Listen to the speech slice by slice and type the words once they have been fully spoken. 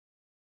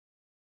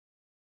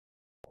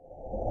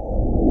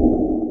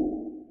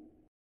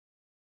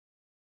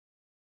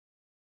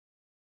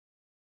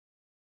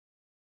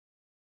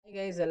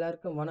Hey guys,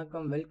 எல்லாருக்கும்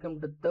வணக்கம். Welcome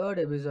to third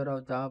episode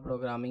of Java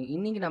programming.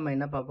 இன்னைக்கு நம்ம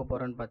என்ன பார்க்க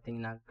போறோம்னு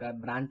பார்த்தீங்கன்னாக்கா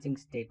பிரான்ச்சிங்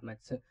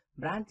ஸ்டேட்மெண்ட்ஸ்.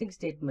 பிரான்ச்சிங்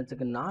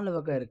ஸ்டேட்மெண்ட்ஸுக்கு 4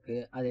 வகை இருக்கு.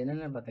 அது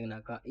என்னென்னு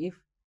பார்த்தீங்கன்னாக்கா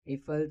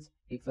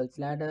if else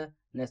ladder,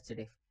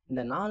 nested if.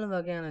 இந்த 4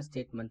 வகையான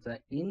ஸ்டேட்மெண்ட்ஸை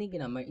இன்னைக்கு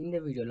நம்ம இந்த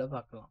வீடியோவில்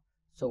பார்க்கலாம்.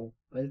 So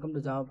welcome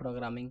to Java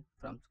programming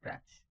from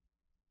scratch.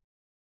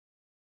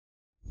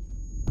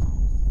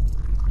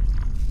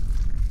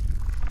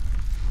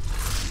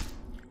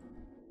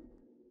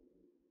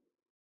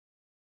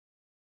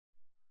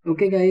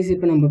 Okay guys,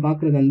 இப்போ நம்ம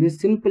பார்க்குறது வந்து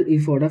சிம்பிள்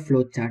இஃபோட ஃப்ளோ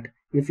சார்ட்.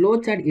 இந்த ஃப்ளோ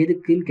சார்ட்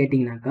எதுக்குன்னு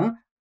கேட்டிங்கனாக்கா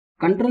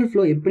கண்ட்ரோல்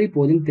ஃப்ளோ எப்படி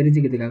போகுதுன்னு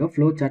தெரிஞ்சுக்கிறதுக்காக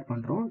ஃப்ளோ சார்ட்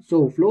பண்ணுறோம். ஸோ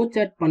ஃப்ளோ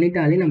சார்ட்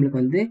பண்ணிட்டாலே நம்மளுக்கு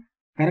வந்து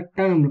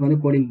கரெக்டாக நம்மளுக்கு வந்து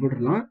கோடிங்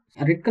போட்டுடலாம்.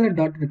 ரெட் கலர்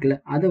டாட் இருக்குல்ல,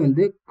 அதை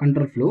வந்து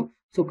control flow.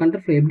 So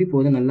control flow எப்படி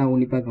போகுது நல்லா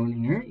உன்னிப்பாக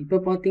கவனிங்க. இப்போ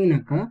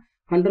பார்த்தீங்கன்னாக்கா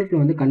கண்ட்ரோல் ஃப்ளோ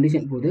வந்து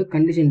கண்டிஷன் போகுது.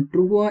 கண்டிஷன்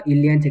ட்ரூவா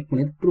இல்லையான்னு செக்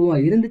பண்ணுது.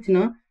 ட்ரூவாக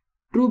இருந்துச்சுன்னா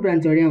ட்ரூ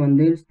பிரான்ச் வழியாக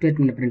வந்து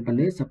ஸ்டேட்மெண்ட் பிரிண்ட்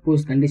பண்ணுது.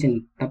 சப்போஸ் கண்டிஷன்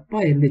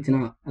தப்பாக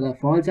இருந்துச்சுன்னா, அதாவது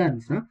ஃபால்ஸாக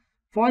இருந்துச்சுன்னா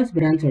ஃபால்ஸ்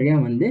பிரான்ச்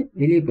வழியாக வந்து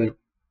வெளியே போயிடும்.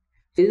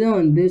 இதுதான்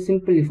வந்து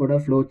சிம்பிள் இஃபோட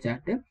ஃப்ளோ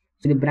சார்ட்டு.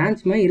 இது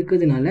பிரான்ச் மாதிரி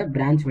இருக்கிறதுனால,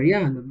 பிரான்ச்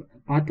வழியாக அந்த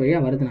பாத்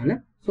வழியாக வரதுனால,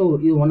 ஸோ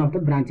இது one of the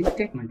branching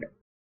statement.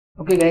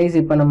 Okay guys,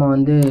 இப்போ நம்ம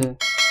வந்து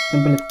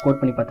சிம்பிள் இஃப் கோட்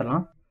பண்ணி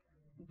பார்த்துடலாம்.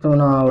 ஸோ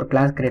நான் ஒரு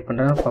கிளாஸ் கிரியேட்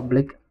பண்ணுறேன்.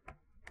 Public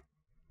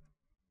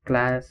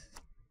class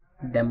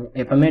demo.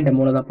 எப்போவுமே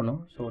டெமோவில் தான் பண்ணும்.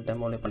 ஸோ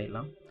டெமோவில்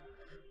பண்ணிடலாம்.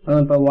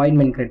 இப்போ வாய்ட்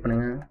மெயின் கிரியேட்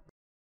பண்ணுங்கள்.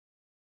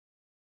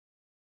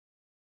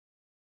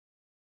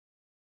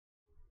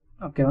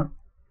 ஓகேவா?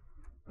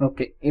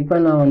 ஓகே, இப்போ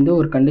நான் வந்து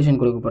ஒரு கண்டிஷன்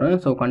கொடுக்க போகிறேன்.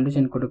 ஸோ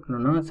கண்டிஷன்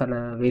கொடுக்கணுன்னா சில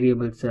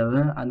வேரியபிள்ஸ்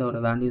தேவை, அதோட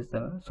வேல்யூஸ்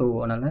தேவை. ஸோ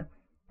அதனால்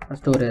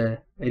ஃபஸ்ட்டு ஒரு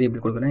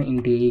வேரியபிள் கொடுக்குறேன்.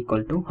 int a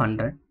ஈக்குவல் டு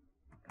 100,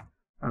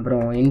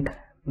 அப்புறம் int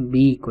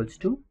b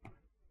ஈக்குவல்ஸ் டு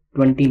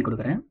 20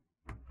 கொடுக்குறேன்.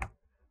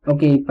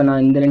 ஓகே, இப்போ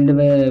நான் இந்த ரெண்டு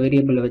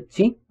வேரியபிளை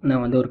வச்சு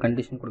நான் வந்து ஒரு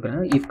கண்டிஷன்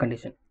கொடுக்குறேன். If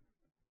condition.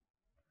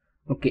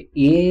 Okay,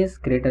 a is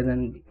greater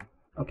than b.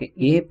 Okay,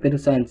 a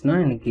பெருசாக இருந்துச்சுன்னா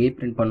எனக்கு a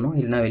பிரிண்ட் பண்ணணும்,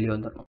 இல்லைனா வெளியே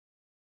வந்துடணும்.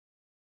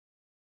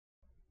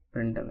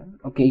 பிரிண்ட் ஆகும்.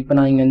 ஓகே, இப்போ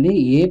நான் இங்கே வந்து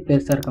ஏ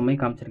பெருசாக இருக்க மாதிரி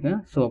காமிச்சிருக்கேன்.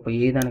 ஸோ அப்போ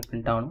ஏ தான் எனக்கு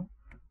பிரிண்ட் ஆகணும்.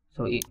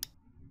 ஸோ ஏ.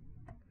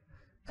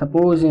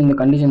 சப்போஸ் இந்த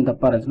கண்டிஷன்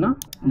தப்பாக இருந்துச்சுன்னா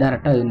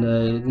டேரெக்டாக இந்த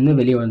இது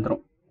வெளியே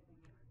வந்துடும்.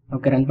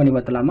 ஓகே, ரன் பண்ணி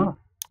பார்த்துலாமா?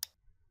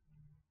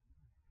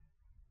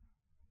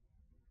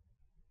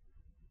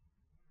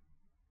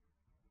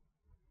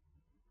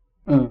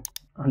 ம்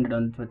 100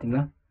 வந்துச்சு.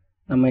 பார்த்தீங்களா?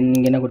 நம்ம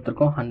இங்கே என்ன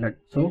கொடுத்துருக்கோம்? 100.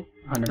 ஸோ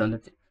 100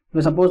 வந்துச்சு.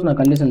 இப்போ சப்போஸ் நான்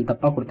கண்டிஷன்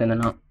தப்பாக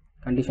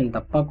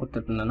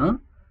கொடுத்துருந்தேன்னா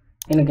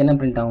எனக்கு என்ன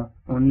பிரிண்ட் ஆகும்?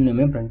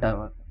 ஒன்றுமே பிரிண்ட்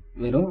ஆகும்.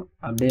 வெறும்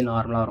அப்படியே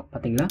நார்மலாக வரும்.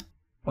 பார்த்தீங்களா?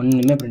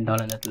 ஒன்றுமே பிரிண்ட்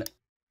ஆகல இந்த இடத்துல.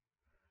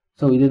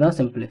 ஸோ இதுதான்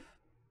சிம்பிள் இஃப்.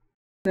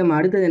 நம்ம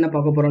அடுத்தது என்ன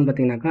பார்க்க போகிறோம்னு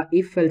பார்த்தீங்கன்னாக்கா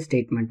if else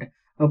statement.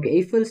 Okay,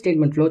 if else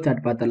statement flow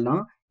chart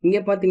பார்த்துடலாம்.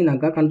 இங்கே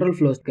பார்த்தீங்கன்னாக்கா கண்ட்ரோல்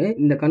ஃப்ளோஸ்க்கு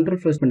இந்த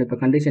கண்ட்ரோல் ஃப்ளோஸ் பண்ணி இப்போ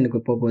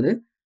கண்டிஷனுக்கு போகும்போது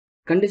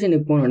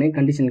கண்டிஷனுக்கு போனோடனே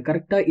கண்டிஷன்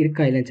கரெக்டாக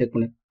இருக்கா இல்லைன்னு செக்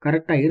பண்ணு.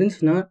 கரெக்டாக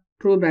இருந்துச்சுன்னா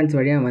ட்ரூ பிரான்ச்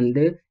வழியாக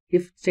வந்து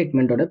இஃப்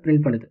ஸ்டேட்மெண்ட்டோட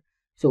பிரிண்ட் பண்ணுது.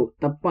 ஸோ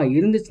தப்பாக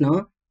இருந்துச்சுன்னா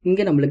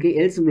இங்கே நம்மளுக்கு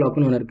எல்ஸ்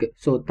பிளாக்னு ஒன்று இருக்குது.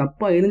 ஸோ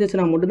தப்பாக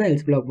இருந்துச்சுன்னா மட்டும் தான்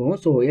எல்ஸ் பிளாக் போகும்.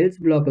 ஸோ எல்ஸ்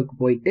பிளாக்குக்கு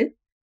போயிட்டு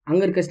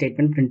அங்கே இருக்க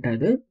ஸ்டேட்மெண்ட் பிரிண்ட்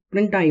ஆகுது.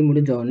 பிரிண்ட் ஆகி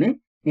முடிஞ்சோடனே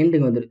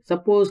எண்டுக்கு வந்துடும்.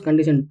 சப்போஸ்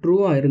கண்டிஷன்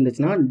ட்ரூவாக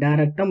இருந்துச்சுன்னா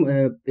டேரெக்டாக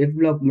எஃப்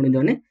பிளாக்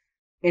முடிஞ்சோடனே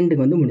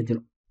எண்டுக்கு வந்து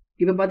முடிஞ்சிடும்.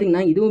 இப்போ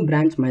பார்த்தீங்கன்னா இதுவும்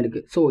பிரான்ச் மாதிரி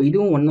இருக்குது. ஸோ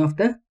இதுவும் one of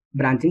the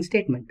branching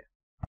statement.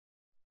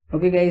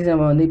 Okay guys,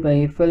 நம்ம வந்து இப்போ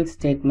இஃப் எல்ஸ்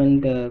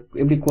ஸ்டேட்மெண்ட்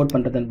எப்படி கோட்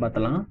பண்ணுறதுன்னு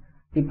பார்த்தலாம்.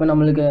 இப்போ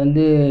நம்மளுக்கு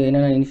வந்து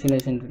என்னென்ன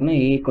இனிஷியலைசேஷன் இருக்குன்னா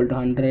a equal to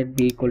 100,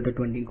 b equal to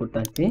 20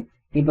 கொடுத்தாச்சு.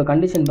 இப்போ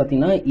கண்டிஷன்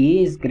பார்த்தீங்கன்னா ஏ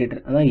இஸ் கிரேட்டர்,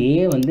 அதான் ஏ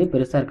வந்து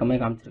பெருசாக இருக்க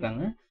மாதிரி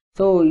காமிச்சிருக்காங்க.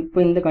 ஸோ இப்போ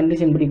இந்த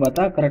கண்டிஷன் படி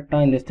பார்த்தா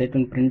கரெக்டாக இந்த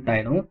ஸ்டேட்மெண்ட் பிரிண்ட்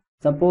ஆகிடும்.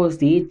 சப்போஸ்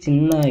ஏ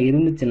சின்ன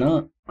இருந்துச்சுன்னா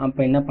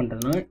அப்போ என்ன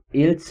பண்ணுறதுன்னா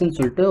எல்ஸ்ன்னு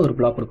சொல்லிட்டு ஒரு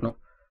பிளாக் கொடுக்கணும்.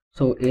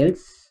 So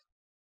else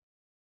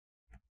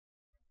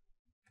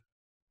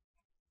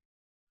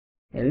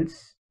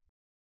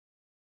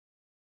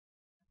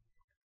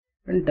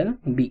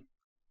B.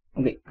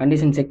 Okay,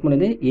 condition check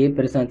பண்ணுது. ஏ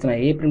பெருசாக இருந்துச்சுன்னா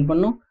ஏ பிரிண்ட்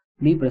பண்ணணும்,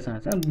 பி பெருசாக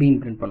இருந்துச்சுன்னா பின்னு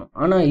பிரிண்ட் பண்ணும்.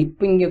 ஆனால்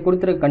இப்போ இங்கே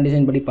கொடுத்துருக்க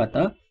கண்டிஷன் படி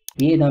பார்த்தா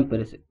ஏ தான்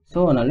பெருசு. ஸோ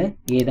அதனால்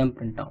ஏ தான்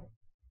பிரிண்ட் ஆகும்.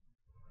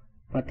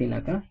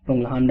 பார்த்தீங்கன்னாக்கா இப்போ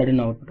உங்களுக்கு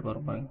 100ன்னு அவுட்புட்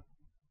வரும் பாருங்க.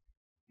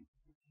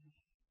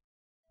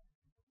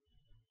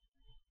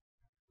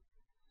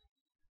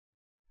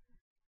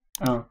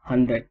 ஆ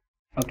 100.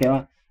 ஓகேவா?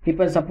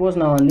 இப்போ சப்போஸ்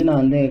நான்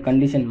வந்து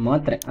கண்டிஷன்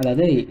மாற்றுறேன்,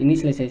 அதாவது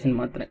இனிஷியலைசேஷன்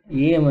மாற்றுறேன்.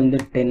 ஏ வந்து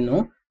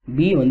 10ம்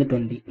பி வந்து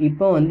 20.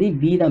 இப்போ வந்து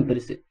பி தான்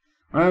பெருசு.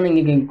 ஆனால்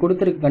நீங்கள் இங்கே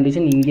கொடுத்துருக்க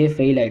கண்டிஷன் இங்கே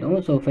ஃபெயில் ஆகிடும்.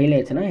 ஸோ ஃபெயில்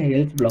ஆகிடுச்சுன்னா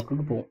எல்ஸ்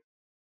பிளாக்குக்கு போகும்.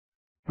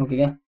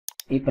 ஓகேக்கா?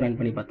 இப்போ ரன்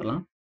பண்ணி பார்த்துலாம்.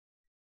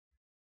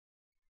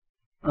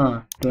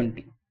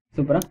 20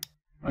 சூப்பராக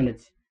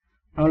வந்துச்சு.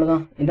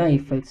 அவ்வளோதான், இதுதான்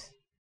இஃப் எல்ஸ்.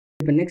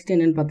 இப்போ நெக்ஸ்ட்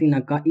என்னென்னு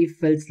பார்த்தீங்கன்னாக்கா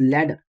if else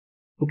ladder.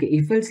 Okay,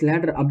 if else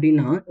ladder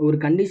அப்படின்னா ஒரு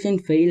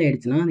கண்டிஷன் ஃபெயில்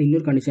ஆகிடுச்சுன்னா அது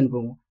இன்னொரு கண்டிஷன்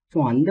போகும்.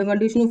 ஸோ அந்த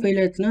கண்டிஷனும் ஃபெயில்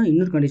ஆகிடுச்சுன்னா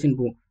இன்னொரு கண்டிஷன்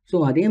போகும்.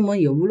 ஸோ அதே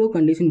மாதிரி எவ்வளோ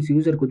கண்டிஷன்ஸ்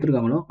யூசர்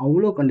கொடுத்துருக்காங்களோ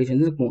அவ்வளோ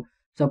கண்டிஷன்ஸ் இருக்கும்.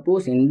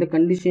 சப்போஸ் எந்த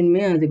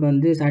கண்டிஷனுமே அதுக்கு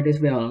வந்து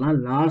சாட்டிஸ்ஃபை ஆகலன்னா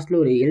லாஸ்ட்டில்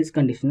ஒரு எல்ஸ்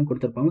கண்டிஷன்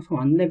கொடுத்துருப்பாங்க. ஸோ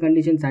அந்த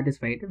கண்டிஷன்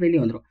சாட்டிஸ்ஃபை ஆகிட்டு வெளியே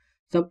வந்துடும்.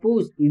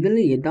 சப்போஸ் இதில்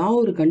ஏதாவது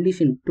ஒரு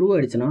கண்டிஷன் ட்ரூ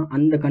ஆகிடுச்சுன்னா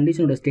அந்த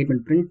கண்டிஷனோட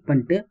ஸ்டேட்மெண்ட் பிரிண்ட்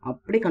பண்ணிட்டு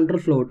அப்படியே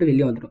கண்ட்ரோல் ஃப்ளோ விட்டு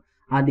வெளியே வந்துடும்.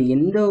 அது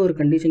எந்த ஒரு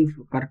கண்டிஷன்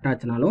கரெக்டாக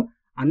ஆச்சுனாலும்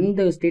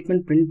அந்த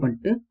ஸ்டேட்மெண்ட் பிரிண்ட்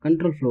பண்ணிட்டு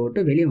கண்ட்ரோல் ஃப்ளோ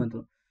விட்டு வெளியே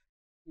வந்துடும்.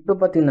 இப்போ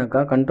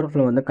பார்த்தீங்கன்னாக்கா கண்ட்ரோல்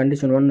ஃப்ளோ வந்து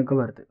கண்டிஷன் 1க்கு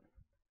வருது.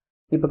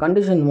 இப்போ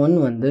கண்டிஷன் 1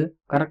 வந்து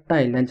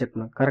கரெக்டாக இல்லைன்னு செக்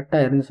பண்ணணும்.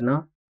 கரெக்டாக இருந்துச்சுன்னா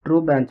ட்ரூ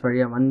பிரான்ச்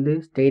வழியாக வந்து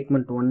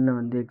ஸ்டேட்மெண்ட் 1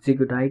 வந்து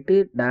எக்ஸிக்யூட் ஆகிட்டு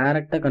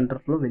டைரெக்டாக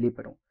கண்ட்ரோல் ஃப்ளோ வெளியே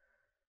போயிடும்.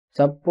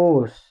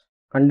 சப்போஸ்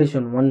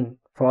கண்டிஷன் 1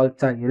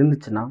 ஃபால்ஸாக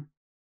இருந்துச்சுன்னா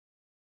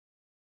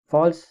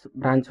ஃபால்ஸ்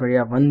பிரான்ச்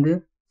வழியாக வந்து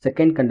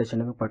செகண்ட்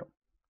கண்டிஷனுக்கு போயிடும்.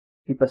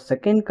 இப்போ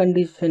செகண்ட்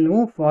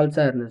கண்டிஷனும்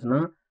ஃபால்ஸாக இருந்துச்சுன்னா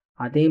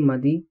அதே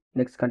மாதிரி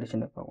நெக்ஸ்ட்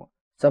கண்டிஷனுக்கு போகும்.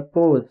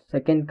 சப்போஸ்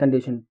செகண்ட்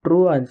கண்டிஷன்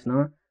ட்ரூவாக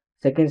இருந்துச்சுன்னா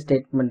செகண்ட்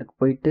ஸ்டேட்மெண்ட்டுக்கு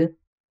போயிட்டு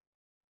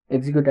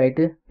எக்ஸிக்யூட்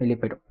ஆகிட்டு வெளியே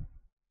போய்டும்.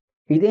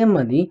 இதே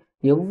மாதிரி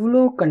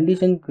எவ்வளோ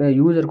கண்டிஷன்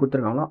யூசர்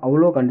கொடுத்துருக்காங்களோ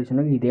அவ்வளோ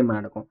கண்டிஷனுக்கு இதே மாதிரி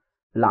நடக்கும்.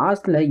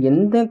 லாஸ்ட்டில்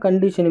எந்த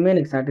கண்டிஷனுமே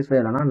எனக்கு சாட்டிஸ்ஃபை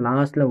இல்லைனா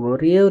லாஸ்ட்டில்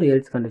ஒரே ஒரு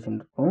எல்ஸ் கண்டிஷன்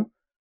இருக்கும்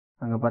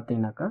அங்கே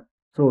பார்த்தீங்கன்னாக்கா.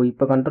 ஸோ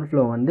இப்போ கண்ட்ரோல்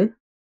ஃப்ளோ வந்து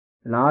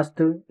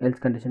லாஸ்ட்டு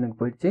எல்ஸ் கண்டிஷனுக்கு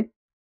போயிடுச்சு.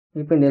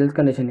 இப்போ இந்த எல்ஸ்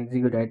கண்டிஷன்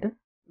எக்ஸிக்யூட் ஆகிட்டு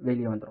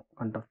வெளியே வந்துடும்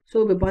கண்ட்ரோல். ஸோ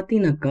இப்போ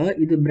பார்த்தீங்கன்னாக்கா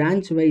இது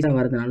பிரான்ச் வைஸாக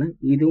வரதுனால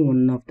இது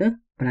one of the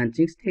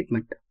branching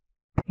statement.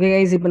 Okay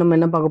guys, இப்போ நம்ம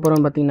என்ன பார்க்க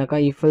போகிறோம்னு பார்த்தீங்கன்னாக்கா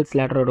இஃப் எல்ஸ்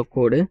லேட்டரோட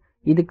கோடு.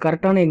 இது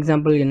கரெக்டான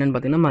எக்ஸாம்பிள் என்னென்னு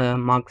பார்த்தீங்கன்னா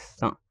மார்க்ஸ்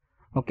தான்.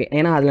 ஓகே,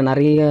 ஏன்னா அதில்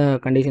நிறைய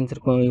கண்டிஷன்ஸ்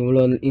இருக்கும்.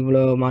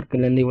 இவ்வளோ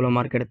மார்க்லேருந்து இவ்வளோ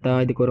மார்க்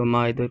எடுத்தால் இதுக்கு ஒரு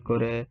இதுக்கு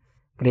ஒரு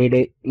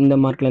கிரேடு, இந்த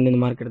மார்க்லேருந்து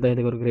இந்த மார்க் எடுத்தால்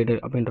இதுக்கு ஒரு கிரேடு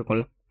அப்படின்னு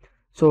இருக்கும்ல.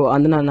 ஸோ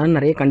அதனால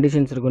நிறைய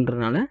கண்டிஷன்ஸ்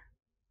இருக்குன்றதுனால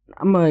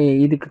நம்ம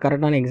இதுக்கு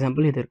கரெக்டான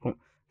எக்ஸாம்பிள் இது இருக்கும்.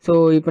 ஸோ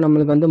இப்போ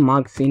நம்மளுக்கு வந்து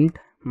மார்க்ஸ் இன்ட்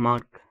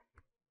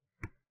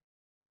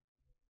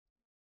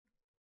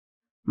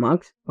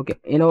மார்க்ஸ் ஓகே,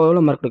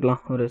 எவ்வளோ மார்க்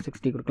கொடுக்கலாம்? ஒரு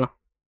 60 கொடுக்கலாம்.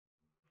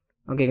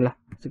 ஓகேங்களா,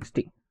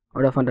 60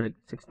 அவுட் ஆஃப் 100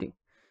 60.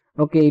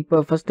 ஓகே, இப்போ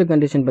ஃபஸ்ட்டு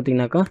கண்டிஷன்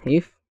பார்த்தீங்கன்னாக்கா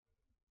இஃப்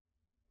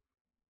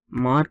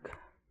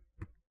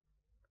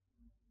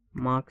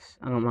மார்க்ஸ்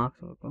அங்கே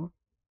மார்க்ஸ் இருக்கும்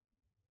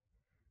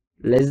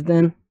லெஸ்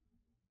தென்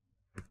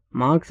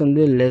மார்க்ஸ்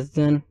வந்து less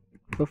than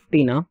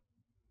 50னா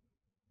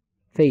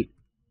fail.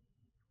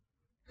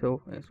 So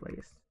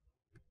S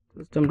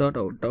system dot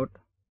out dot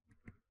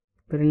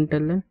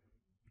brindle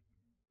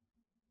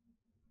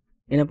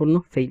என்ன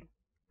பண்ணணும்? ஃபெயில்.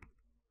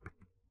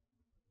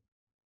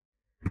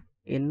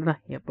 என்னடா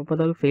எப்போ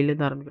பார்த்தாலும் ஃபெயிலே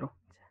தான் ஆரம்பிக்கிறோம்,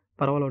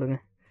 பரவாயில்ல விடுங்க.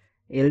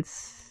 எல்ஸ்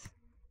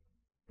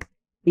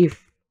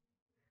இஃப்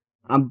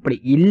அப்படி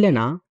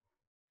இல்லைன்னா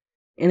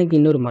எனக்கு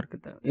இன்னொரு மார்க்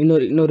தேவை,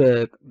 இன்னொரு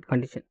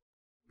condition.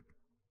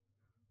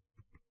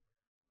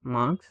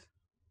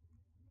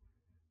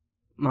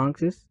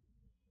 Marks is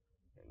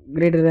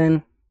greater than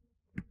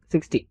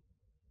 60,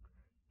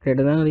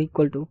 greater than or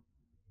equal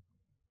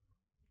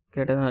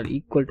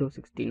to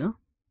 60 na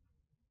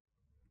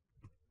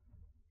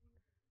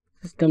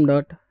system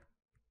dot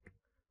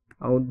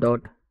out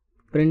dot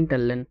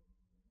println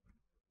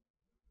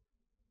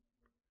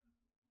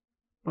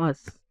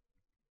pass.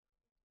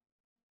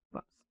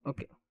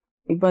 Okay,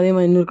 இப்போ அதே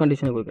மாதிரி இன்னொரு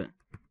கண்டிஷனை கொடுக்குறேன்.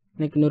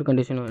 எனக்கு இன்னொரு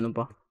கண்டிஷன்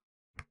வேணும்ப்பா.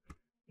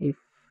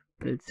 இஃப்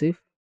எல்ஸ்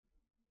இஃப்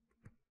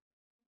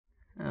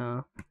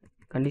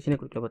கண்டிஷனே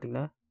கொடுக்கல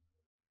பார்த்தீங்களா,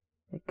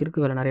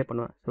 கிறுக்கு வேறு நிறைய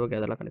பண்ணுவேன். ஸோ ஓகே,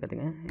 அதெல்லாம்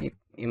கண்டுக்காதீங்க.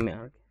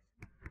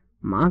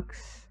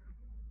 மார்க்ஸ்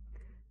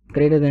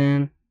கிரேட்டர்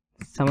தேன்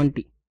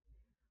 70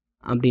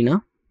 அப்படின்னா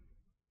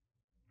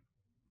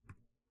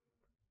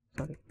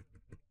sorry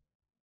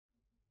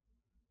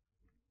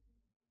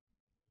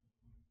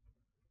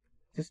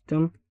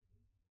system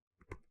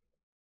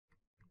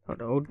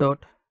dot out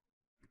dot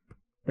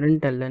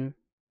brindle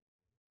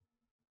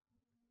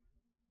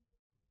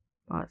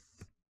pass.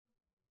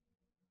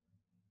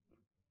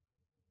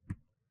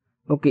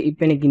 Okay,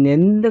 இப்போ எனக்கு இந்த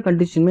எந்த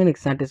கண்டிஷனுமே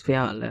எனக்கு சாட்டிஸ்ஃபை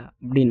ஆகலை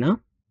அப்படின்னா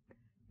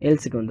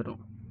எல்ஸுக்கு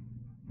வந்துடும்.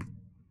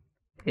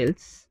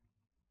 எல்ஸ்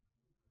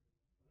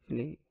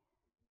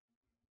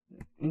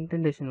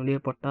இன்டென்டேஷன் வெளியே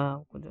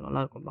போட்டால் கொஞ்சம்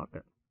நல்லாயிருக்கும்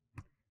பார்க்க.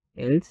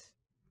 Else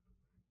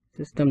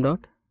system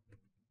dot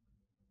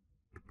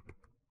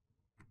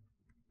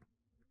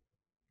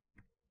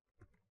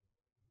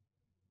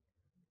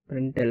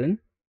brindle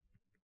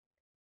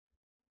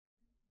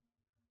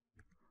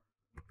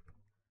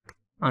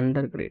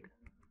under great.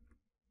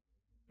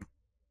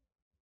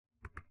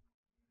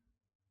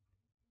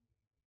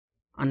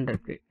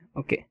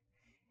 Okay,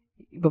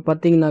 இப்போ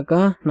பார்த்தீங்கன்னாக்கா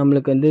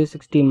நம்மளுக்கு வந்து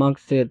 60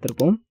 மார்க்ஸ்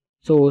எடுத்திருக்கோம்.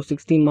 ஸோ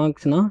 60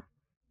 மார்க்ஸ்னால்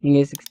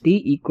நீங்கள் 60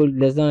 ஈக்குவல்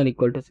லெஸ் தான்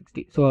ஈக்குவல் டு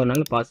 60. ஸோ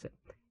அதனால் பாஸ்.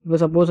 இப்போ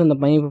சப்போஸ் அந்த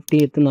பையன்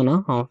 50 எடுத்துருந்தானா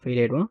அவன்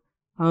ஃபெயில் ஆகிடுவான்,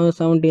 அவன்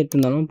 70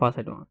 எடுத்துருந்தாலும் பாஸ்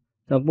ஆகிடுவான்.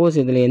 சப்போஸ்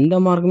இதில்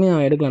எந்த மார்க்குமே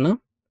அவன் எடுக்கலைன்னா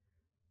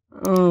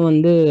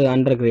வந்து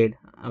அண்டர் கிரேட்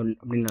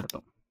அப்படின்னு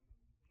அர்த்தம்.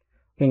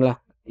 ஓகேங்களா,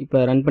 இப்போ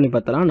ரன் பண்ணி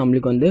பார்த்தலாம்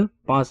நம்மளுக்கு வந்து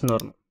பாஸ்ன்னு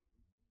வரணும்.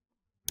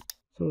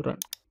 ஸோ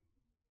ரன்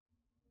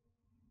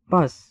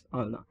பாஸ்,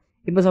 அவ்வளோதான்.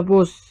 இப்போ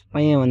சப்போஸ்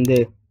பையன் வந்து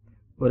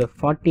ஒரு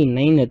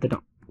 49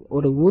 எடுத்துட்டான்,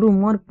 ஒரு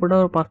மார்க் போட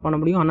பாஸ் பண்ண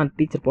முடியும், ஆனால்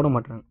டீச்சர் போட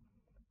மாட்டாங்க.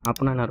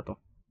 அப்படின்னா என்ன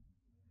அர்த்தம்?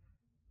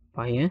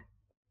 பையன்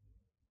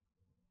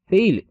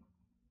ஃபெயில்,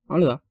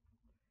 அவ்வளோதான்.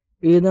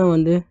 இதுதான்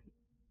வந்து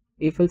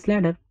if else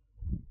ladder.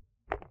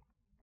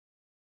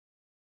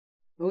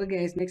 Okay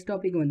guys, next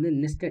topic வந்து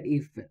நெஸ்டட்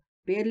இஃப்.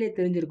 பேர்லேயே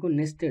தெரிஞ்சிருக்கும்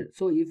நெஸ்டட்.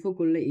 ஸோ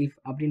இஃபுக்குள்ளே இஃப்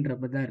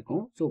அப்படின்றப்ப தான்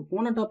இருக்கும். ஸோ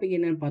போன டாபிக்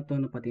என்னென்னு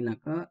பார்த்தோன்னு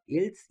பார்த்தீங்கன்னாக்கா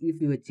எல்ஸ்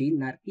இஃப் வச்சு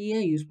நிறைய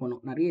யூஸ்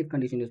பண்ணோம், நிறைய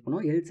கண்டிஷன் யூஸ்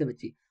பண்ணோம் எல்ஸை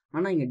வச்சு.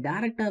 ஆனால் இங்கே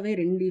டேரெக்டாகவே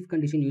 2 இஃப்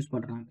கண்டிஷன் யூஸ்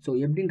பண்ணுறாங்க. ஸோ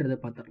எப்படின்றத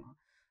பார்த்துடலாம்.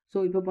 ஸோ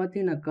இப்போ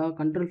பார்த்தீங்கன்னாக்கா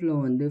கண்ட்ரோல் ஃப்ளோ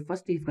வந்து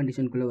ஃபஸ்ட் இஃப்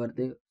கண்டிஷனுக்குள்ளே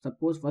வருது.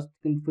 சப்போஸ்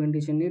ஃபஸ்ட் இஃப்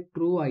கண்டிஷனே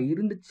ட்ரூவாக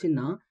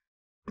இருந்துச்சுன்னா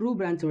ட்ரூ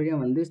பிரான்ச் வழியாக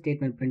வந்து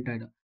ஸ்டேட்மெண்ட் பிரிண்ட்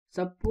ஆகிடும்.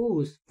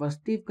 சப்போஸ்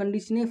ஃபஸ்ட் இஃப்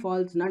கண்டிஷனே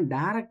ஃபால்ஸ்னா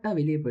டேரெக்டாக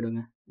வெளியே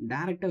போயிடுங்க.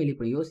 டேரெக்டாக வெளியே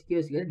போயிடும்.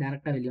 யோசிக்க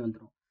டேரெக்டாக வெளியே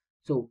வந்துடும்.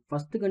 ஸோ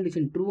ஃபஸ்ட்டு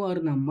கண்டிஷன் ட்ரூவாக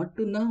இருந்தால்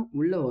மட்டும்தான்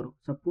உள்ளே வரும்.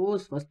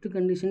 சப்போஸ் ஃபஸ்ட்டு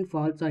கண்டிஷன்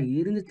ஃபால்ஸாக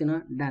இருந்துச்சுன்னா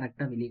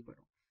டேரெக்டாக வெளியே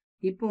போயிடும்.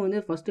 இப்போ வந்து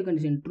ஃபஸ்ட்டு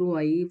கண்டிஷன் ட்ரூ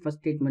ஆகி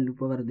ஃபஸ்ட் ஸ்டேட்மெண்ட்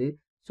இப்போ வருது.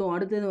 ஸோ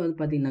அடுத்தது வந்து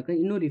பார்த்தீங்கன்னாக்கா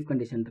இன்னொரு இஃப்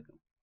கண்டிஷன் இருக்குது.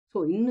 ஸோ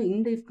இன்னும்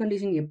இந்த இஃப்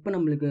கண்டிஷன் எப்போ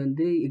நம்மளுக்கு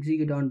வந்து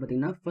எக்ஸிக்யூட் ஆகும்னு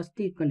பார்த்தீங்கன்னா ஃபஸ்ட்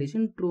இஃப்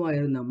கண்டிஷன் ட்ரூவாக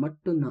இருந்தால்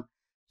மட்டும்தான்.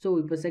 ஸோ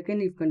இப்போ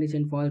செகண்ட் இஃப்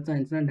கண்டிஷன் ஃபால்ஸாக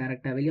இருந்துச்சுன்னா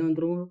டேரெக்டாக வெளியே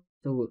வந்துடும்.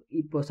 ஸோ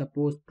இப்போ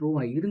சப்போஸ்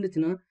ட்ரூவாக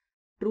இருந்துச்சுன்னா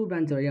ட்ரூ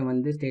பிரான்ச் வழியாக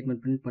வந்து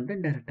ஸ்டேட்மெண்ட் பிரிண்ட்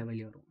பண்ணிட்டு டேரெக்டாக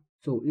வெளியே வரும்.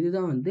 ஸோ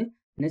இதுதான் வந்து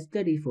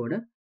நெஸ்டட் இஃபோட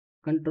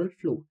கண்ட்ரோல்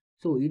ஃப்ளோ.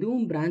 ஸோ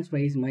இதுவும் பிரான்ச்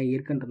வைஸ் மாதிரி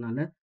இருக்குன்றதுனால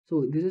so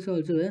this is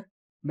also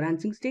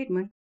branching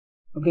statement.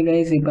 Okay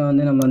guys, இப்போ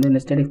வந்து நம்ம வந்து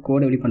நெஸ்டட் இஃப்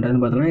கோட் எப்படி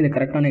பண்ணுறதுன்னு பார்த்தோம்னா இது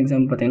கரெக்டான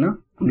எக்ஸாம்பிள் பார்த்தீங்கன்னா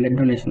பிளட்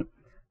டொனேஷன்.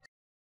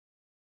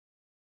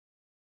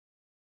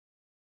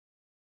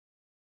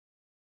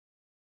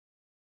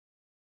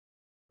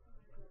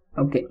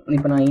 ஓகே,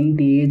 இப்போ நான்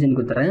இன்ட் ஏஜ்னு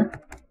கொடுத்துறேன்.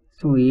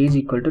 So age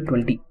equal to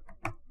 20.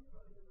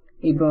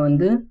 இப்போ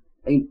வந்து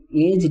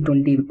ஏஜ்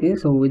 20 இருக்குது.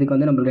 ஸோ இதுக்கு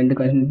வந்து நம்ம 2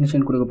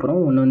 கண்டிஷன் கொடுக்க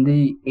போகிறோம். ஒன்று வந்து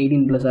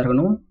 18+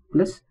 இருக்கணும்,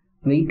 ப்ளஸ்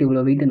வெயிட்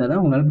இவ்வளோ வெயிட் இருந்தால்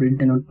தான் உங்களால்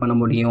பில்ட் நோட் பண்ண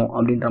முடியும்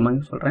அப்படின்ற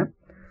மாதிரி சொல்கிறேன்.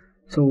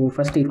 So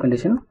first if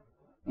condition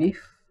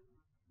if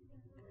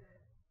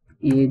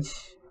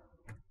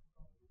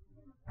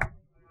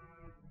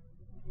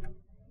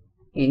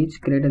age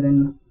greater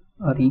than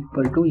R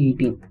equal to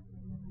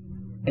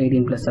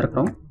 18+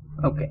 இருக்கணும்.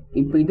 ஓகே,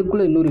 இப்போ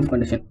இதுக்குள்ளே இன்னொரு இஃப்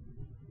கண்டிஷன்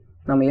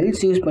நம்ம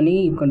எல்ஸ் யூஸ் பண்ணி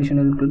இஃப் கண்டிஷன்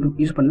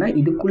யூஸ் பண்ணால்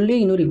இதுக்குள்ளே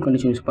இன்னொரு இஃப்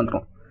கண்டிஷன் யூஸ்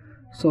பண்ணுறோம்.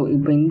 ஸோ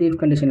இப்போ இந்த இஃப்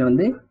கண்டிஷனில்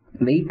வந்து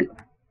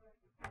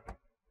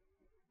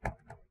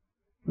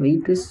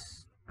வெயிட் இஸ்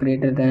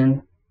கிரேட்டர் தேன்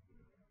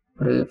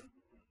ஒரு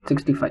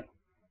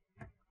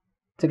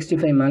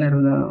 65 மேலே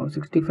இருந்தால்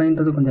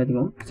 65ன்றது கொஞ்சம்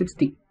அதிகம்.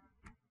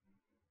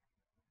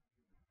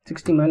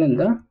 60 மேலே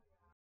இருந்தால்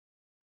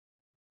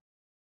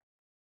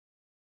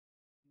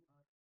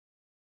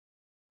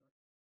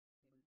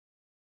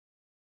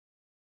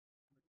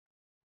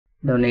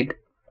டொனேட்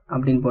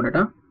அப்படின்னு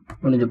போட்டுட்டா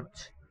முடிஞ்சு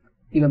போச்சு.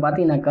 இப்போ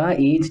பார்த்தீங்கன்னாக்கா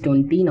ஏஜ்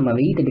 20 நம்ம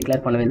வெயிட்டை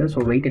டிக்ளேர் பண்ணவே இல்லை. ஸோ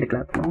வெயிட்டை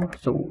டிக்ளேர் பண்ணோம்.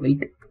 ஸோ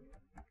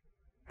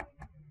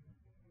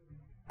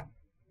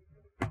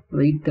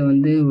வெயிட்டை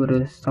வந்து ஒரு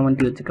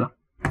 70 வச்சுக்கலாம்.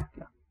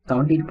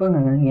 70 இருப்பாங்க,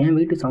 ஏன்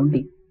வெயிட்டு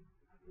 70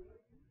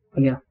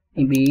 ஓகே.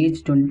 இப்போ ஏஜ்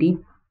 20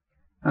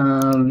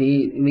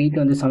 வெயிட்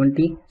வந்து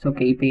 70. ஸோ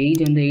ஓகே, இப்போ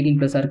ஏஜ் வந்து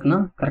 18+ இருக்குன்னா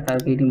கரெக்டாக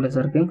இருக்குது.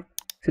 18+ இருக்குது.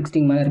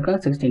 16 மேலே இருக்கா,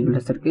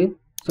 16+ இருக்குது.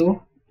 So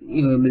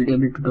you will be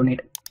able to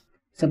donate.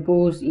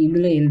 Suppose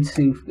இதில்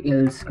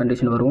எல்ஸ்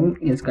கண்டிஷன் வரும்.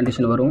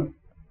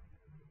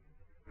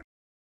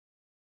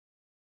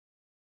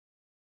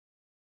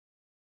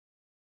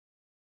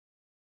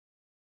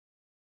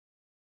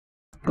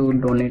 டு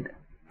டொனேட்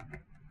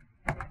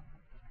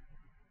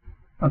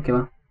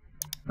ஓகேவா,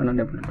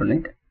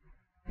 டொனேட்.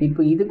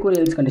 இப்போ இதுக்கு ஒரு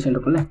எல்ஸ் கண்டிஷன்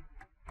இருக்குல்ல.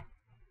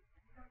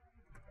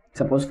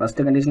 சப்போஸ்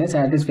ஃபஸ்ட்டு கண்டிஷனே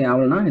சாட்டிஸ்ஃபை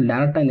ஆகலைன்னா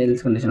டேரெக்டாக இந்த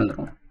எல்ஸ் கண்டிஷன்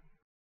வந்துடும்.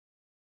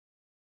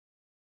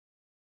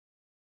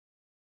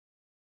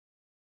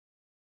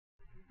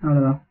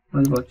 அவ்வளோதான்,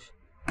 முடிஞ்சு போச்சு.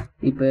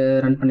 இப்போ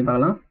ரன் பண்ணி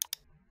பார்க்கலாம்.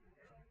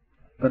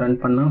 இப்போ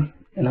ரன் பண்ணால்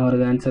என்ன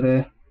வருது answer?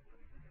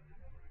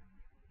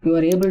 You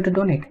are able to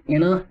donate.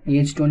 ஏன்னா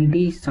ஏஜ்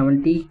 20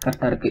 70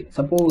 கரெக்டாக இருக்குது.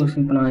 சப்போஸ்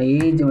இப்போ நான்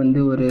ஏஜ்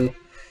வந்து ஒரு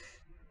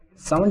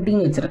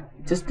 17 வச்சுறேன்.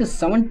 ஜஸ்ட்டு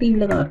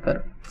 17 தான்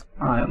இருக்கார்.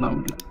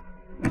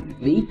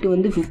 வெயிட்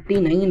வந்து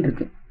 59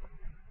 இருக்குது,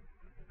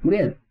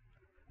 முடியாது.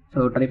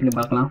 ஸோ ட்ரை பண்ணி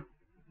பார்க்கலாம்.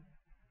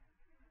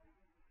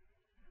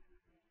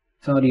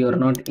 Sorry, you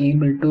are not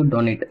able to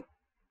donate.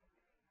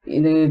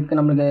 இதுக்கு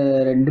நம்மளுக்கு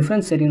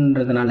டிஃப்ரென்ஸ்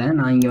சரின்றதுனால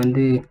நான் இங்கே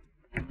வந்து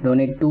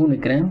டொனேட் 2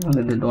 நிற்கிறேன்,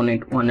 அது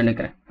டொனேட் 1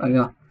 நிற்கிறேன்.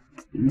 ஓகேவா,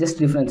 ஜஸ்ட்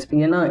டிஃப்ரென்ஸ்.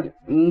 ஏன்னா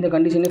இந்த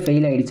கண்டிஷனே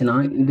ஃபெயில் ஆகிடுச்சுன்னா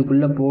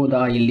இதுக்குள்ளே போதா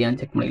இல்லையான்னு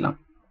செக் பண்ணிக்கலாம்.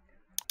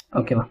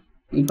 ஓகேவா,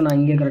 இப்போ நான்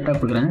இங்கே கரெக்டாக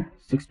கொடுக்குறேன்.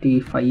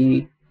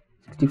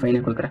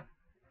 65 கொடுக்குறேன்.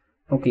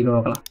 ஓகே, இப்போ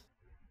பார்க்கலாம்.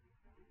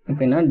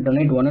 இப்போ என்ன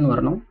டொனேட் 1ன்னு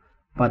வரணும்.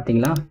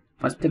 பார்த்தீங்களா,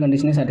 ஃபஸ்ட்டு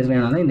கண்டிஷனே சாட்டிஸ்ஃபை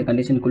ஆனால் இந்த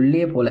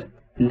கண்டிஷனுக்குள்ளேயே போகல,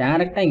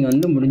 டேரெக்டாக இங்கே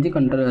வந்து முடிஞ்சு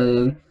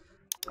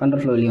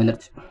கண்ட்ரோல் ஃப்ளோ வெளியே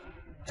வந்துடுச்சு.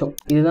 ஸோ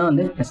இதுதான்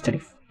வந்து nested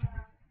if.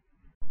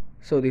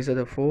 So these are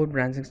the 4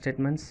 branching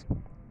statements: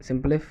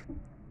 simple if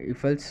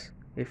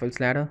else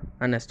ladder,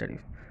 and nested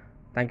if.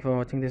 Thank you for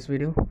watching this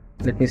video.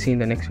 Let me see you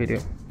in the next video.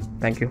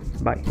 Thank you.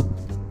 Bye.